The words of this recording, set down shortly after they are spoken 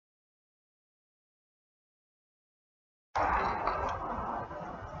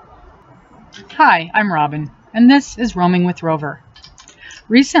Hi, I'm Robin, and this is Roaming with Rover.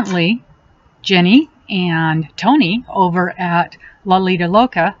 Recently, Jenny and Tony over at Lido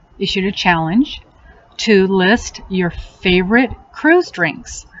Loca issued a challenge to list your favorite cruise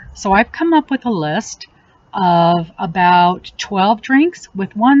drinks. So I've come up with a list of about 12 drinks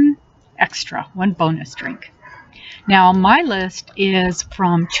with one bonus drink. Now, my list is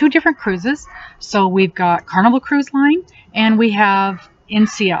from 2 different cruises. So we've got Carnival Cruise Line and we have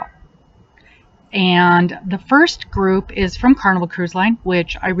NCL. And the first group is from Carnival Cruise Line,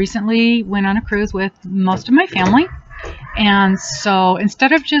 which I recently went on a cruise with most of my family. And so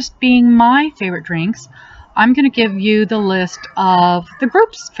instead of just being my favorite drinks, I'm going to give you the list of the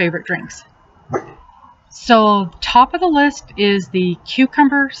group's favorite drinks. So top of the list is the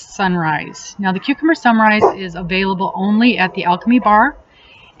Cucumber Sunrise. Now the Cucumber Sunrise is available only at the Alchemy Bar.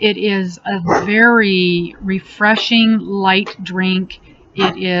 It is a very refreshing light drink.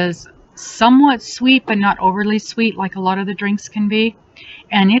 It is somewhat sweet, but not overly sweet like a lot of the drinks can be.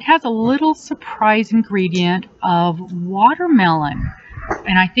 And it has a little surprise ingredient of watermelon.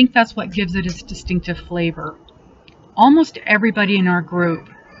 And I think that's what gives it its distinctive flavor. Almost everybody in our group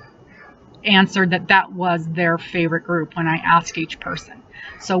answered that that was their favorite group when I asked each person.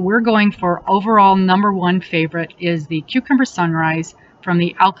 So we're going for overall #1 favorite is the Cucumber Sunrise from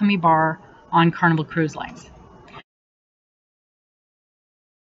the Alchemy Bar on Carnival Cruise Lines.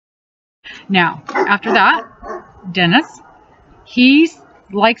 Now, after that, Dennis, he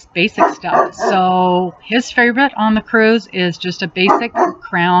likes basic stuff. So his favorite on the cruise is just a basic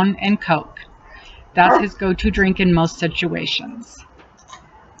Crown and Coke. That's his go-to drink in most situations.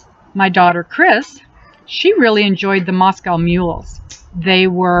 My daughter, Chris, she really enjoyed the Moscow Mules. They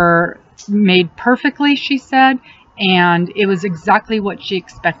were made perfectly, she said, and it was exactly what she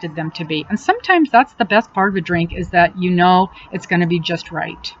expected them to be. And sometimes that's the best part of a drink, is that you know it's going to be just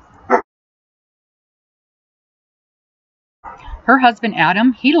right. Her husband,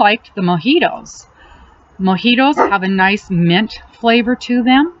 Adam, he liked the mojitos. Mojitos have a nice mint flavor to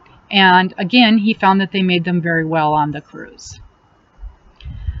them. And again, he found that they made them very well on the cruise.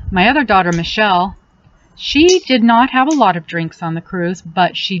 My other daughter, Michelle, she did not have a lot of drinks on the cruise,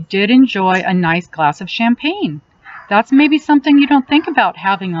 but she did enjoy a nice glass of champagne. That's maybe something you don't think about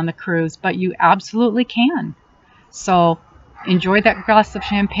having on the cruise, but you absolutely can. So enjoy that glass of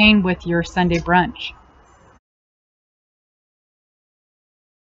champagne with your Sunday brunch.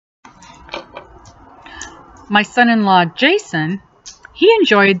 My son-in-law, Jason, he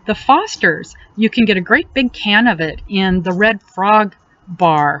enjoyed the Foster's. You can get a great big can of it in the Red Frog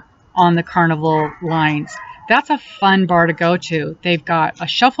bar on the Carnival lines. That's a fun bar to go to. They've got a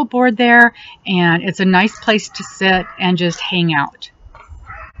shuffleboard there, and it's a nice place to sit and just hang out.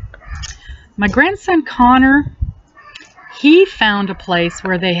 My grandson, Connor, he found a place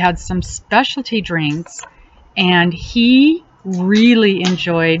where they had some specialty drinks, and he really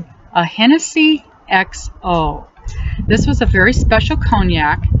enjoyed a Hennessy XO. This was a very special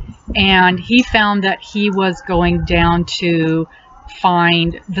cognac, and he found that he was going down to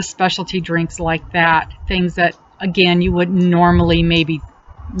find the specialty drinks like that, things that again you wouldn't normally maybe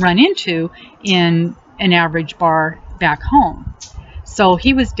run into in an average bar back home. So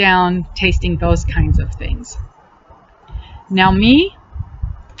he was down tasting those kinds of things. Now me,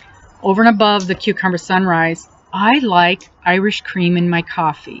 over and above the Cucumber Sunrise, I like Irish cream in my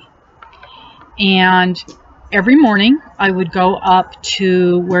coffee. And every morning I would go up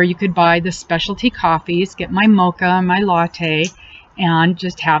to where you could buy the specialty coffees, get my mocha and my latte, and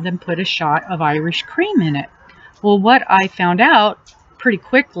just have them put a shot of Irish cream in it. Well, what I found out pretty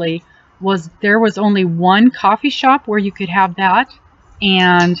quickly was there was only one coffee shop where you could have that,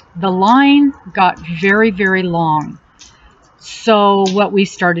 and the line got very, very long. So what we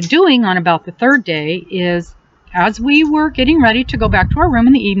started doing on about the 3rd day is, as we were getting ready to go back to our room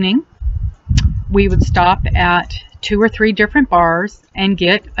in the evening, we would stop at 2 or 3 different bars and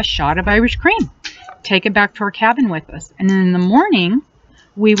get a shot of Irish cream. Take it back to our cabin with us. And then in the morning,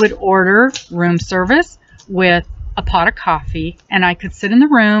 we would order room service with a pot of coffee, and I could sit in the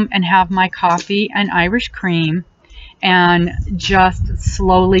room and have my coffee and Irish cream and just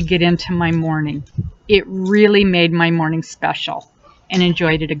slowly get into my morning. It really made my morning special, and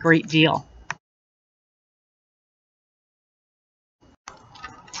enjoyed it a great deal.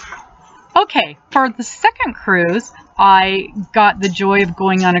 Okay, for the second cruise, I got the joy of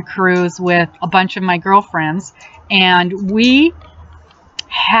going on a cruise with a bunch of my girlfriends, and we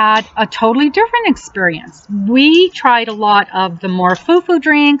had a totally different experience. We tried a lot of the more foo-foo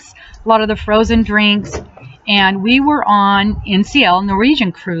drinks, a lot of the frozen drinks, and we were on NCL,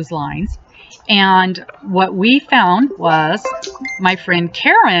 Norwegian Cruise Lines, and what we found was my friend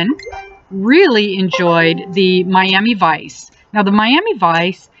Karen really enjoyed the Miami Vice. Now the Miami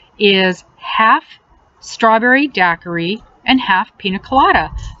Vice is half strawberry daiquiri and half pina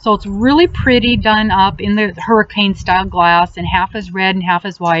colada. So it's really pretty, done up in the hurricane style glass, and half is red and half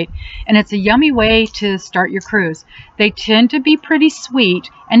is white. And it's a yummy way to start your cruise. They tend to be pretty sweet,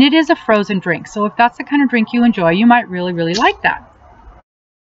 and it is a frozen drink. So if that's the kind of drink you enjoy, you might really, really like that.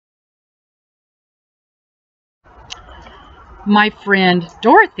 My friend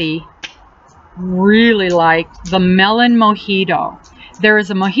Dorothy really liked the melon mojito. There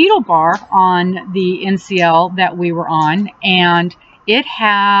is a mojito bar on the NCL that we were on, and it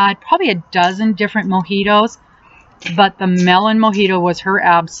had probably a dozen different mojitos, but the melon mojito was her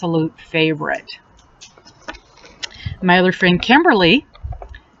absolute favorite. My other friend Kimberly,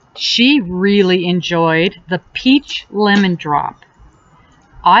 she really enjoyed the peach lemon drop.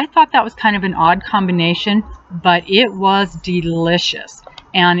 I thought that was kind of an odd combination, but it was delicious,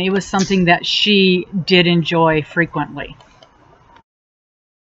 and it was something that she did enjoy frequently.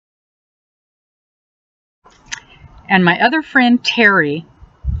 And my other friend Terry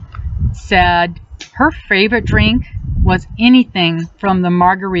said her favorite drink was anything from the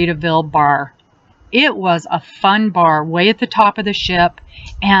Margaritaville bar. It was a fun bar way at the top of the ship,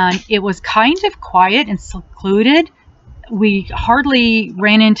 and it was kind of quiet and secluded. We hardly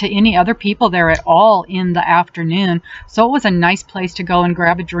ran into any other people there at all in the afternoon, so it was a nice place to go and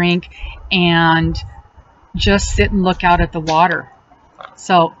grab a drink and just sit and look out at the water.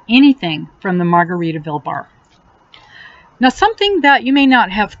 So anything from the Margaritaville bar. Now, something that you may not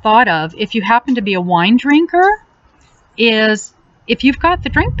have thought of if you happen to be a wine drinker is, if you've got the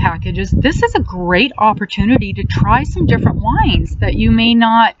drink packages, this is a great opportunity to try some different wines that you may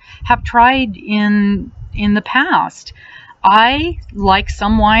not have tried in the past. I like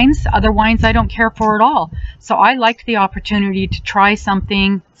some wines, other wines I don't care for at all. So I liked the opportunity to try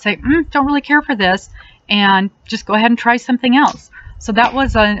something, say, don't really care for this, and just go ahead and try something else. So that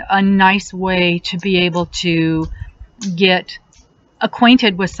was a nice way to be able to get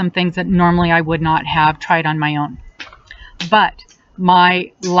acquainted with some things that normally I would not have tried on my own. But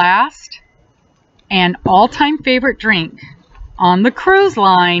my last and all-time favorite drink on the cruise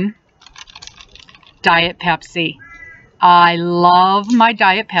line, Diet Pepsi. I love my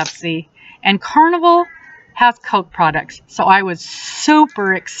Diet Pepsi, and Carnival has Coke products, so I was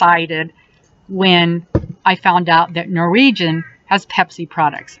super excited when I found out that Norwegian has Pepsi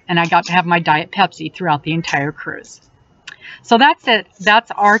products, and I got to have my Diet Pepsi throughout the entire cruise. So that's it.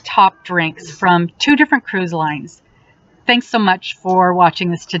 That's our top drinks from 2 different cruise lines. Thanks so much for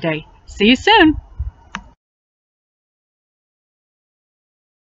watching this today. See you soon.